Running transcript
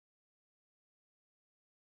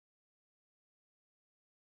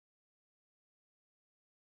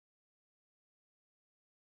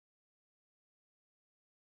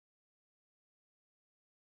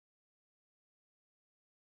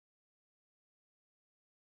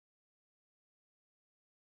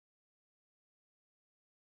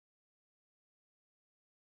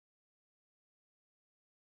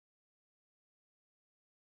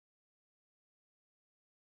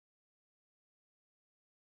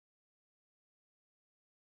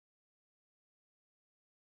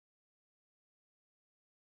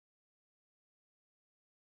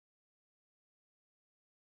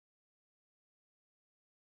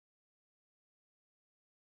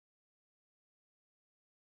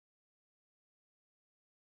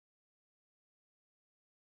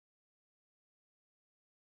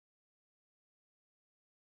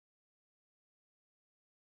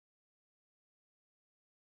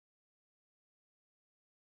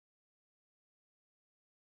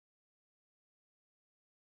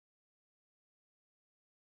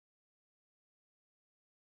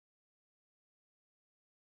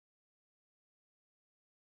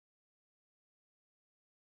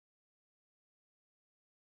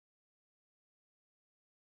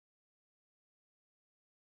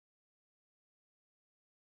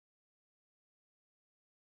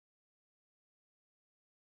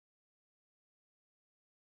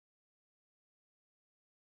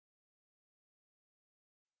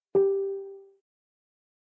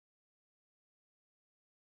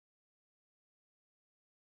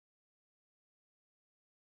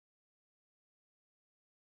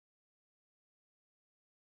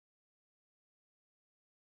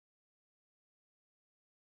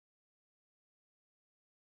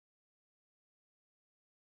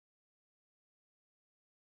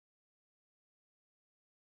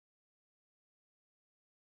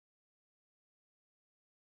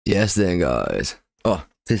Yes then, guys. Oh,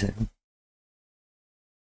 2 seconds.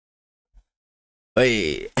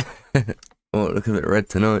 Hey. Oh, looking a bit red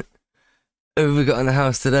tonight. Who have we got in the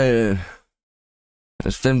house today?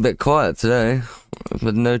 It's been a bit quiet today. I've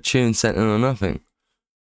had no tune sent in or nothing.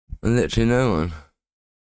 Literally no one.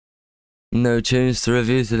 No tunes to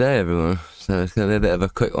review today, everyone. So it's going to be a bit of a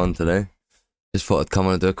quick one today. Just thought I'd come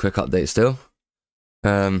on and do a quick update still.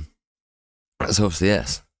 That's obviously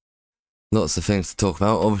yes. Lots of things to talk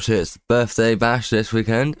about. Obviously it's the birthday bash this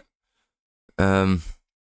weekend. I'm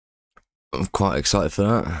quite excited for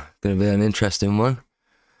that. It's going to be an interesting one.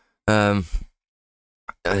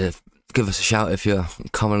 Give us a shout if you're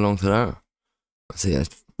coming along to that. I see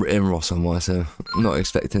it's in Ross somewhere, so I'm not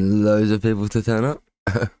expecting loads of people to turn up.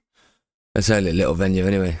 It's only a little venue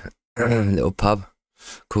anyway. A little pub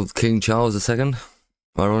called King Charles II,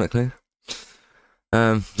 ironically.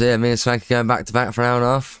 So yeah, me and Swanky going back to back for an hour and a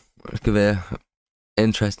half. It's going to be an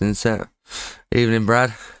interesting set. Evening,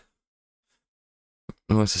 Brad.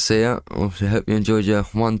 Nice to see you. Obviously, hope you enjoyed your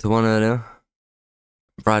one-to-one earlier.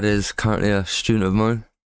 Brad is currently a student of mine,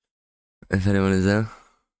 if anyone is there.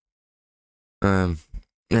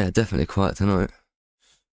 Yeah, definitely quiet tonight.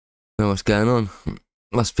 Don't know what's going on.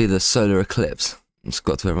 Must be the solar eclipse. It's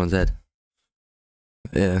got to everyone's head.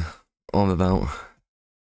 Yeah, I'm about.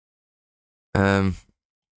 So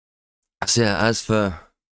yeah, as for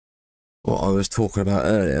what I was talking about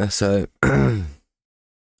earlier, so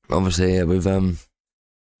obviously yeah, we've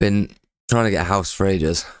been trying to get a house for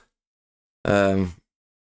ages. Big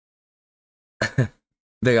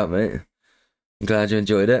up, mate. I'm glad you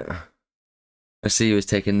enjoyed it. I see you was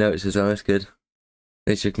taking notes as well. That's good.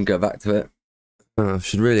 At least you can go back to it.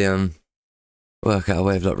 Should really work out a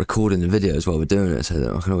way of like recording the videos while we're doing it, so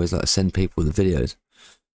that I can always like send people the videos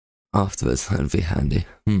afterwards. That'd be handy.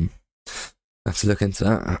 Have to look into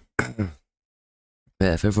that.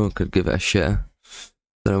 Yeah, if everyone could give it a share.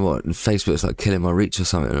 Don't know what Facebook's like killing my reach or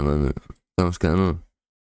something at the moment. Don't know what's going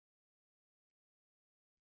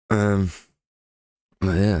on.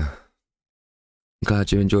 But yeah, I'm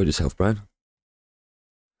glad you enjoyed yourself, Brad.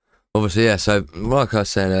 Obviously, yeah. So like I was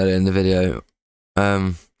saying earlier in the video,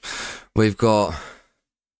 we've got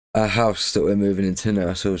a house that we're moving into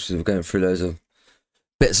now, so we're going through loads of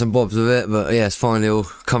bits and bobs of it. But yeah, it's finally all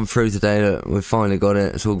come through today that we've finally got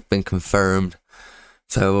it. It's all been confirmed.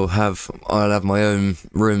 So I'll have my own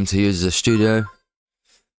room to use as a studio,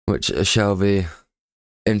 which shall be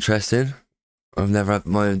interesting. I've never had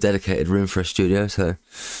my own dedicated room for a studio, so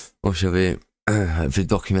I shall be hopefully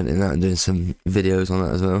documenting that and doing some videos on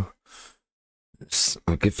that as well.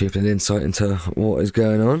 I'll give people an insight into what is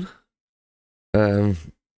going on.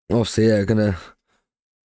 Obviously, yeah, gonna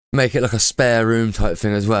make it like a spare room type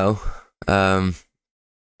thing as well.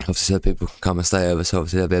 Obviously, so people can come and stay over. So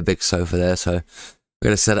obviously, there'll be a big sofa there. So we're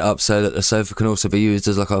gonna set it up so that the sofa can also be used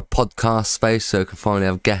as like a podcast space, so we can finally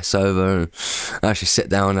have guests over and actually sit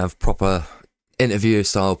down and have proper interview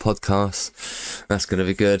style podcasts. That's gonna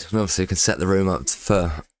be good. And obviously, you can set the room up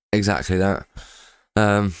for exactly that.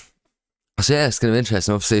 So yeah, it's going to be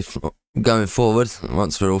interesting. Obviously, going forward,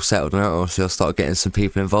 once we're all settled now, obviously I'll start getting some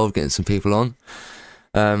people involved, getting some people on.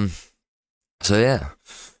 So yeah,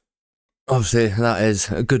 obviously that is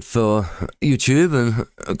good for YouTube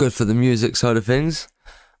and good for the music side of things.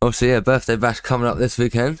 Obviously, yeah, birthday bash coming up this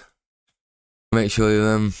weekend. Make sure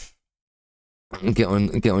you get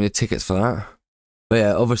on your tickets for that. But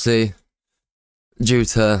yeah, obviously, due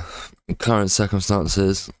to current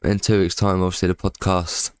circumstances, in 2 weeks' time, obviously the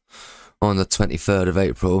podcast on the 23rd of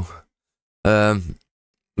April,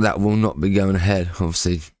 that will not be going ahead.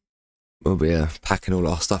 Obviously, we'll be packing all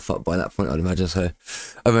our stuff up by that point, I'd imagine, so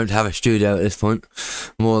I won't have a studio at this point,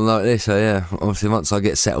 more than likely. So yeah, obviously once I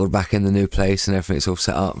get settled back in the new place and everything's all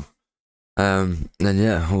set up, then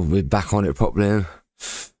yeah, we'll be back on it properly and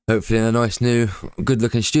hopefully in a nice new good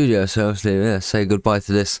looking studio. So obviously, yeah, say goodbye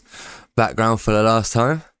to this background for the last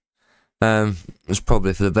time. It's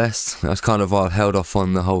probably for the best. That's kind of why I've held off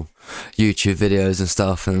on the whole YouTube videos and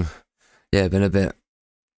stuff, and yeah, been a bit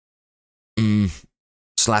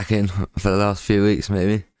slacking for the last few weeks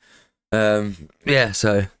maybe. Yeah,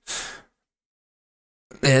 so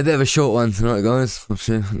yeah, a bit of a short one tonight, guys.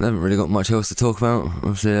 Obviously, I haven't really got much else to talk about.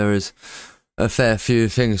 Obviously, there is a fair few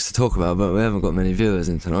things to talk about, but we haven't got many viewers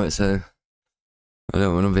in tonight, so I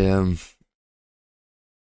don't want to be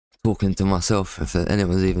talking to myself if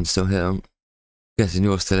anyone's even still here. I'm guessing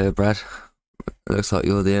you're still here, Brad. It looks like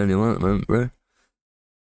you're the only one at the moment, bro.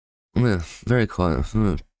 Yeah, very quiet.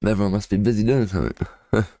 Everyone must be busy doing something.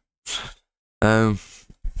 So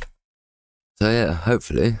yeah,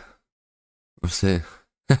 hopefully we'll see.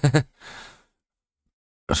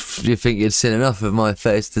 you think you'd seen enough of my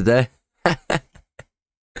face today. But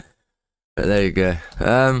there you go.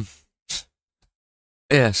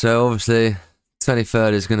 Yeah, so obviously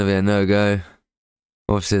 23rd is going to be a no-go.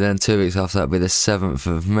 Obviously then 2 weeks after that will be the 7th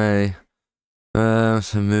of May. So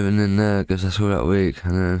moving in there, because that's all that week.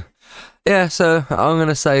 And then, yeah, so I'm going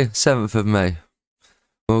to say 7th of May.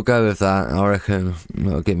 We'll go with that. I reckon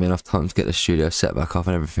it'll give me enough time to get the studio set back up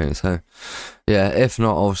and everything. So, yeah, if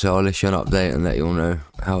not, obviously I'll issue an update and let you all know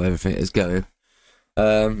how everything is going.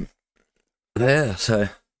 Yeah, so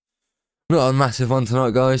not a massive one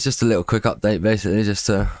tonight, guys. Just a little quick update, basically, just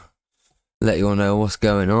to let you all know what's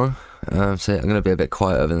going on. So I'm going to be a bit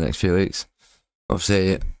quiet over the next few weeks.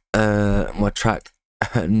 Obviously, my track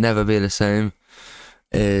 "Never Be the Same"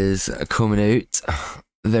 is coming out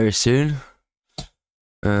very soon.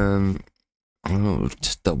 I'll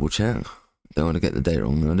just double check. Don't want to get the date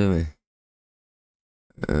wrong now, do we?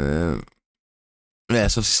 Yeah,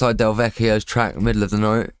 so obviously Side Del Vecchio's track "Middle of the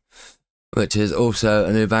Night," which is also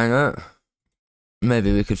a new banger.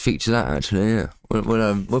 Maybe we could feature that, actually. Yeah,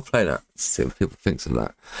 we'll play that. See what people think of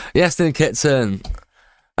that. Yeston Kitson,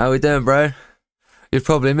 how we doing, bro? You've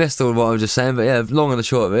probably missed all of what I was just saying, but yeah, long and the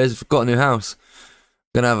short of it is, we've got a new house.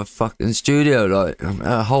 Gonna have a fucking studio, like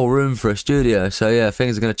a whole room for a studio. So yeah,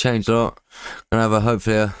 things are gonna change a lot. Gonna have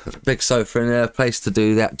hopefully a big sofa in there, a place to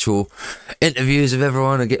do the actual interviews of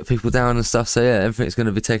everyone and get people down and stuff. So yeah, everything's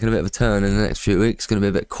gonna be taking a bit of a turn in the next few weeks. It's gonna be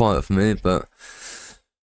a bit quiet for me, but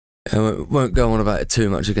I won't go on about it too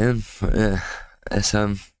much again. But yeah, it's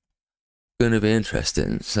gonna be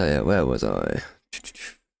interesting. So yeah, where was I?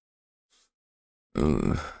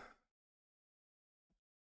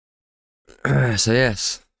 So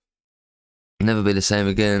yes, Never Be the Same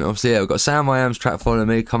Again. Obviously, yeah, we've got Sam I Am's track "Follow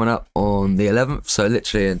Me" coming up on the 11th, so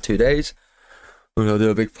literally in 2 days. We're gonna do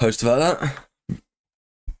a big post about that.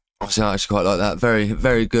 Obviously, I actually quite like that. Very,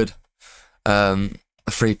 very good. A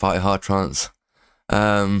free party hard trance.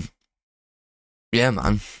 Yeah,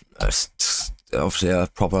 man. It's obviously a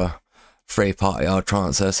proper free party hard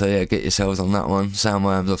trancer. So yeah, get yourselves on that one. Sam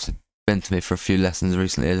I Am's obviously been to me for a few lessons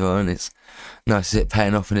recently as well, and it's nice to see it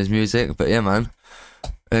paying off in his music. But yeah, man,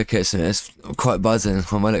 okay, so it's quite buzzing.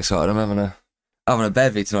 I'm well excited. I'm having a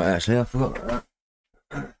bevy tonight, actually. I forgot that.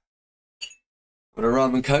 Got a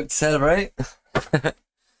rum and coke to celebrate. The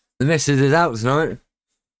missus is out tonight.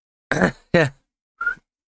 Yeah,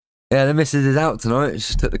 the missus is out tonight.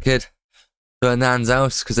 She took the kid to her nan's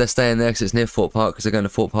house because they're staying there because it's near Fort Park, because they're going to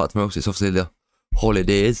Fort Park tomorrow because it's obviously the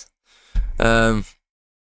holidays.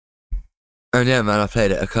 And yeah, man, I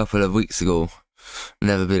played it a couple of weeks ago.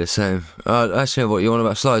 Never Be the Same. Actually, what you want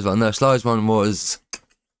about Sly's one? No, Sly's one was...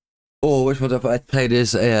 Oh, which one did I play?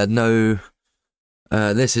 This? Yeah, no...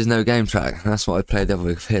 This Is No Game track. That's what I played the other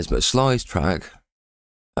week of his. But Sly's track...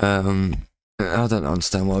 I don't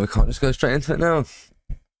understand why we can't just go straight into it now.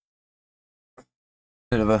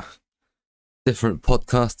 Bit of a different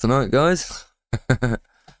podcast tonight, guys. At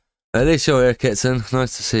least you're here, Kitson.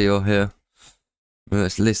 Nice to see you're here. Well,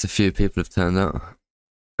 at least a few people have turned up.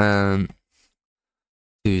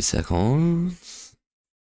 2 seconds.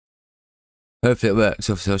 Hopefully it works.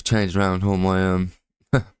 Obviously, I was changed around all my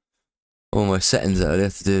all my settings earlier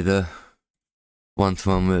to do the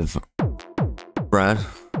one-to-one with Brad.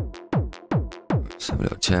 Let's have a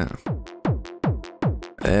little chat.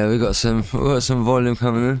 Yeah, we got some volume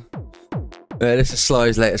coming in. Yeah, this is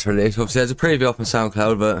Sly's latest release. Obviously, there's a preview up on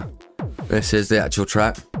SoundCloud, but this is the actual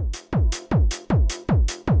track.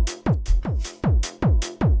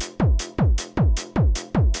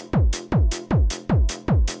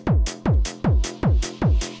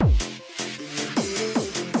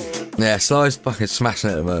 Yeah, Sly's fucking smashing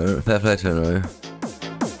it at the moment. Fair play to him, though.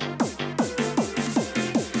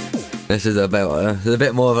 This is a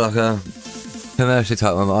bit more of like a commercial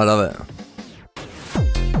type one, but I love it.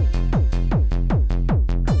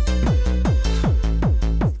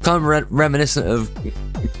 Kind of reminiscent of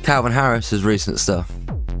Calvin Harris's recent stuff.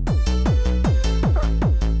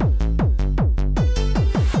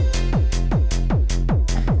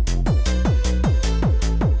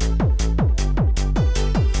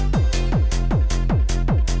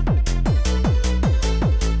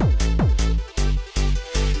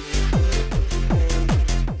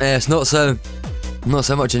 Yeah, it's not so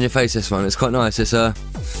much in your face, this one. It's quite nice. It's a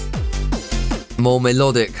more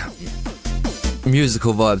melodic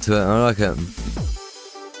musical vibe to it. I like it.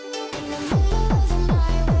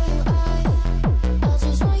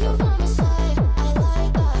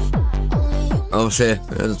 Obviously,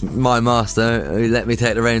 it was my master who let me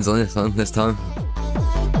take the reins on this one this time.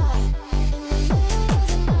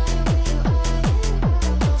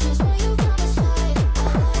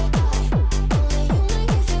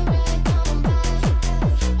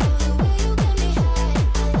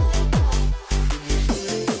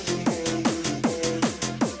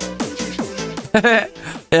 Yeah,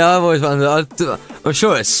 I've always wondered. I'm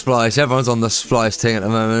sure it's Splice. Everyone's on the Splice thing at the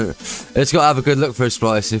moment. It's got to have a good look for a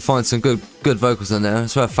Splice. You find some good vocals in there.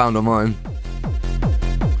 That's what I found on mine.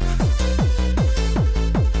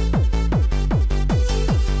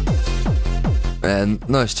 And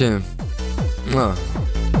nice tune. Oh,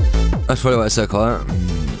 that's probably why it's so quiet.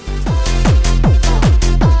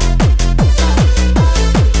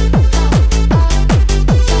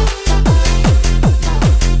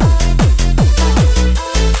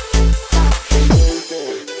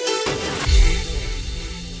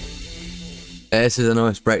 Yeah, this is a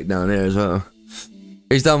nice breakdown here as well.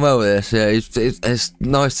 He's done well with this, yeah. It's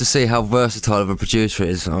nice to see how versatile of a producer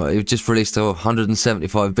he is. He just released a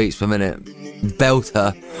 175 beats per minute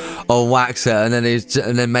belter on Waxer, and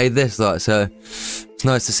then made this, like, so it's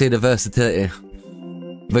nice to see the versatility.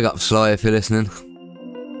 Big up Sly if you're listening.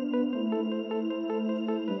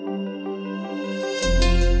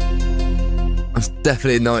 That's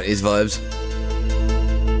definitely 90s vibes.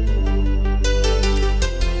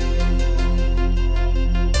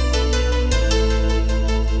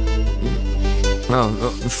 Oh,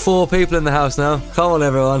 4 people in the house now. Come on,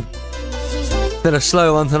 everyone. Been a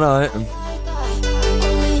slow one tonight.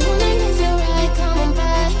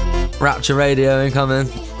 Rapture Radio incoming.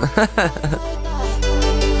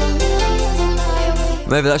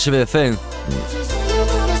 Maybe that should be a thing.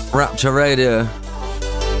 Rapture Radio.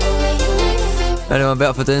 Anyone be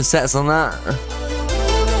up for doing sets on that?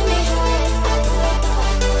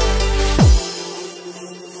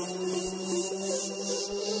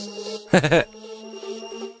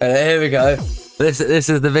 Here we go. This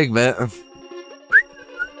is the big bit.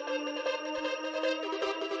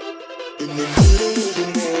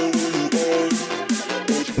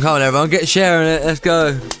 Come on, everyone, get sharing it. Let's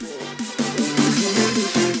go.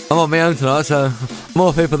 I'm on my own tonight, so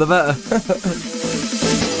more people the better.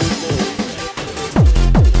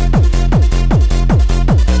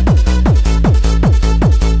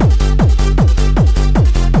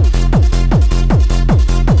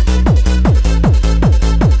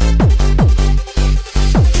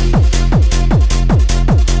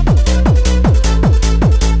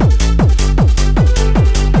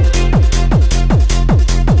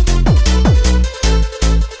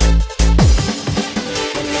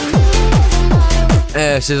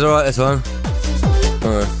 Yeah, she's alright, this one.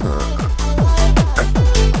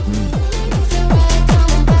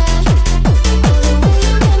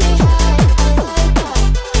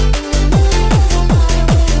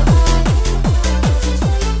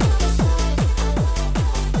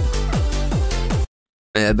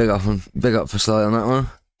 Yeah, big up for Sly on that one.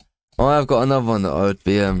 I've got another one that I would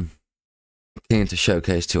be keen to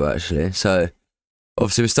showcase to, actually. So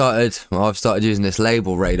obviously I've started using this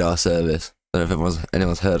label radar service. I don't know if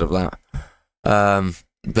anyone's heard of that. But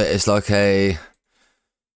it's like a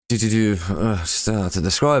to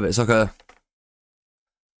describe it. It's like a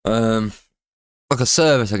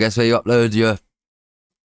service, I guess, where you upload your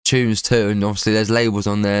tunes to, and obviously there's labels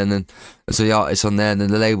on there, and then there's the artists on there, and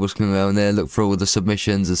then the labels can go on there, look for all the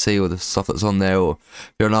submissions and see all the stuff that's on there. Or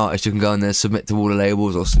if you're an artist, you can go on there, submit to all the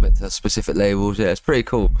labels, or submit to specific labels. Yeah, it's pretty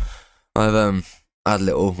cool. I've had a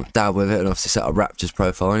little dab with it, and obviously set up Rapture's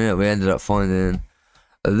profile, and yeah, we ended up finding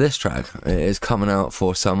this track. It is coming out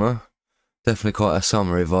for summer. Definitely quite a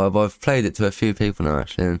summery vibe. I've played it to a few people now,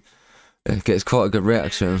 actually, and it gets quite a good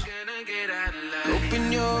reaction.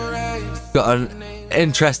 Got an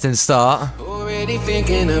interesting start.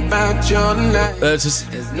 Just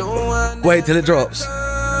wait till it drops.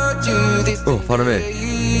 Oh, pardon me.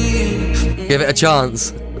 Give it a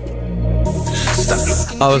chance.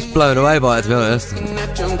 I was blown away by it, to be honest.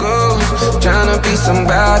 Trying to be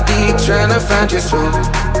somebody, trying to find your soul.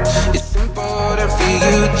 It's important for you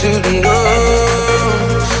to know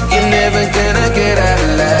you're never gonna get out of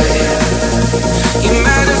life. You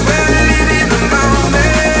might as well live in the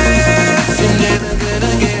moment. You're never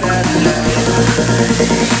gonna get out of life.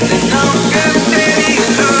 There's no guarantee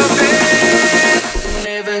in love.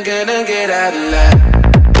 You're never gonna get out of life.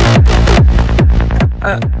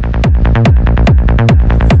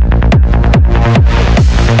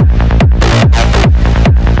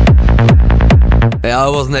 Yeah, I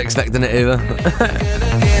wasn't expecting it either.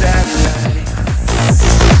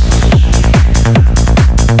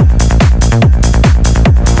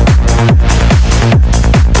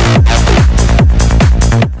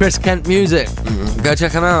 Chris Kent Music, go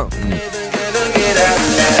check him out.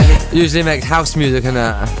 Usually makes house music and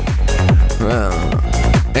that. Well,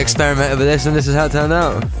 experimented with this, and this is how it turned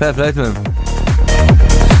out. Fair play to him.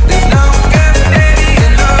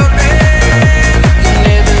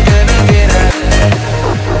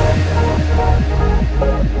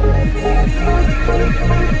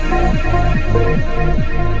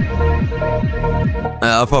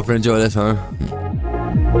 I'll proper enjoy this one.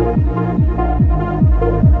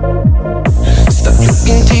 Stop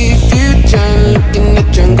looking to your future, looking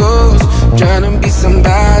at your goals. Trying to be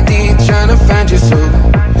somebody, trying to find your soul.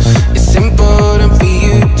 It's important for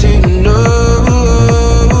you to know.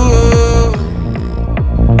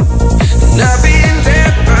 Nothing's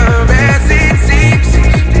ever as it seems.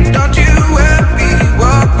 Don't you worry,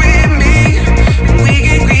 walk with me, and we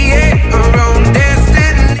can create our own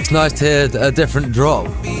destiny. It's nice to hear a different drop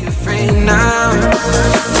Be afraid now.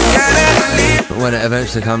 when it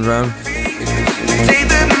eventually comes around. Take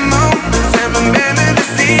the moments and remember the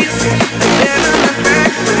seeds, and never look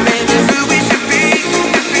back, but maybe who we should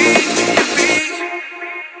be.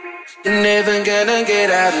 You're never gonna get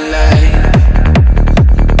out of line.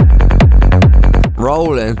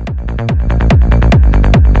 Rolling.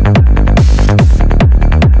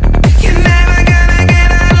 You're never gonna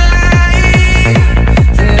get out of line.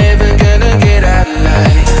 You're never gonna get out of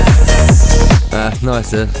line. Nice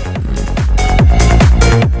dude.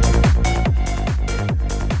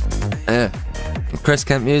 Yeah, Chris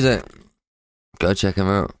Kemp Music. Go check him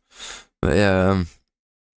out. But yeah,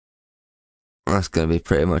 that's gonna be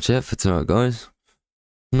pretty much it for tonight, guys.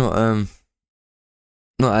 Not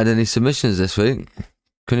had any submissions this week.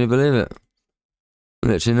 Can you believe it?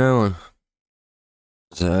 Literally no one.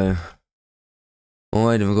 So I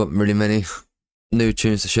haven't got really many new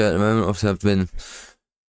tunes to share at the moment. Obviously, I've been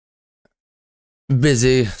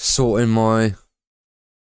busy sorting my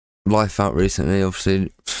life out recently.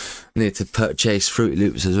 Obviously, I need to purchase Fruity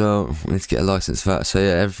Loops as well. I need to get a license for that. So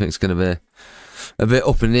yeah, everything's gonna be a bit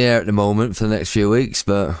up in the air at the moment for the next few weeks,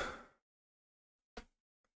 but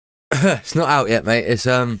it's not out yet, mate. It's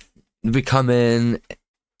becoming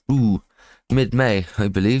mid-May, I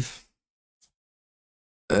believe.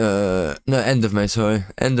 No, end of May, sorry.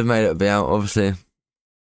 End of May it'll be out, obviously.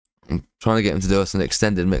 I'm trying to get him to do us an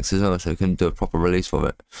extended mix as well, so we can do a proper release of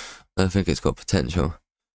it. I think it's got potential.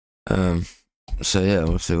 So yeah,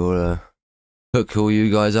 obviously we'll hook all you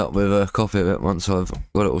guys up with a copy of it once I've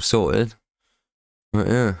got it all sorted. But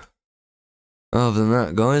yeah, other than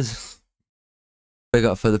that, guys, big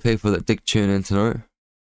up for the people that did tune in tonight.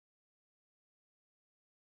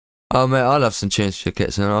 Oh mate, I'll have some tunes for your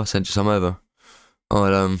kits and I'll send you some over.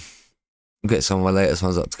 I'll get some of my latest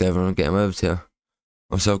ones up together and get them over to you.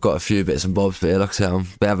 Obviously I've got a few bits and bobs, but yeah, like I said, I'm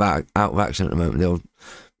a bit out of action at the moment, the old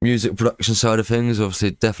music production side of things.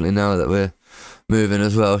 Obviously, definitely now that we're moving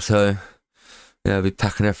as well, so yeah, I'll be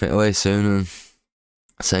packing everything away soon and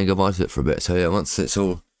saying goodbye to it for a bit. So yeah, once it's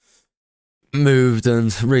all moved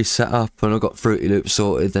and reset up and I've got Fruity Loops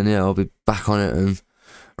sorted, then yeah, I'll be back on it and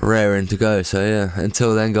raring to go. So yeah,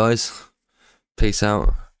 until then, guys, peace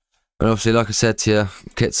out. And obviously, like I said to you,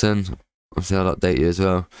 Kitson, obviously I'll update you as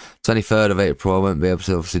well. 23rd of April, I won't be able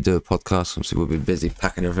to obviously do a podcast. Obviously, we'll be busy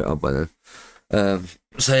packing everything up by then.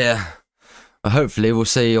 So yeah, hopefully we'll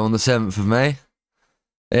see you on the 7th of May.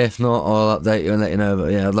 If not, I'll update you and let you know.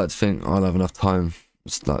 But yeah, I'd like to think I'll have enough time.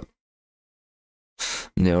 It's like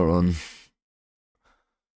near on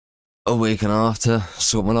a week and a half to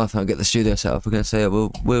sort my life out and get the studio set up again. So yeah,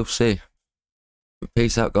 we'll see.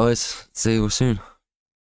 Peace out, guys. See you soon.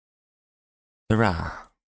 Hurrah.